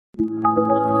Welcome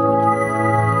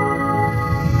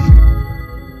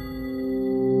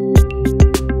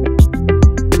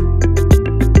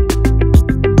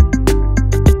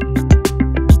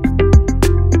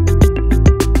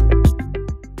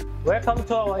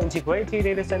to our integrated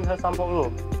data center sample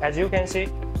room. As you can see,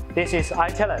 this is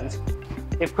iTalent,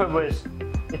 equipped with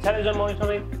intelligent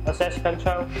monitoring, access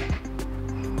control,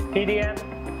 PDM,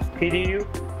 PDU,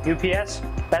 UPS,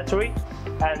 battery,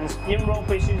 and in-row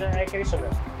precision air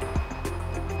conditioner.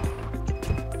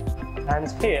 And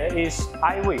here is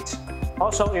INVT,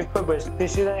 also equipped with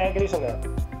precision air conditioner.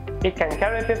 It can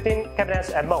carry 15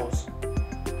 cabinets at most.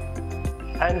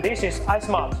 And this is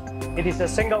iSmart. It is a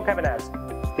single cabinet.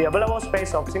 The available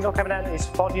space of single cabinet is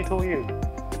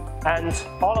 42U. And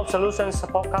all of solutions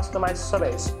support customized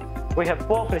service. We have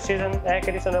 4 precision air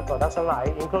conditioner production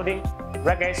line, including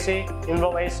rack AC,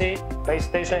 in-row AC, base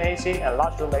station AC, and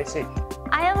large room AC.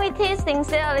 INVT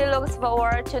sincerely looks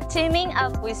forward to teaming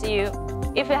up with you.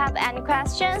 If you have any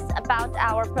questions about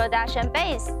our production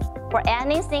base or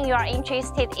anything you are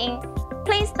interested in,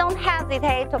 please don't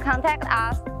hesitate to contact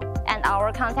us, and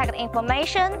our contact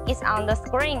information is on the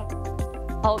screen.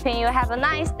 Hoping you have a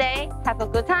nice day. Have a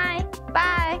good time.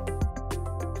 Bye.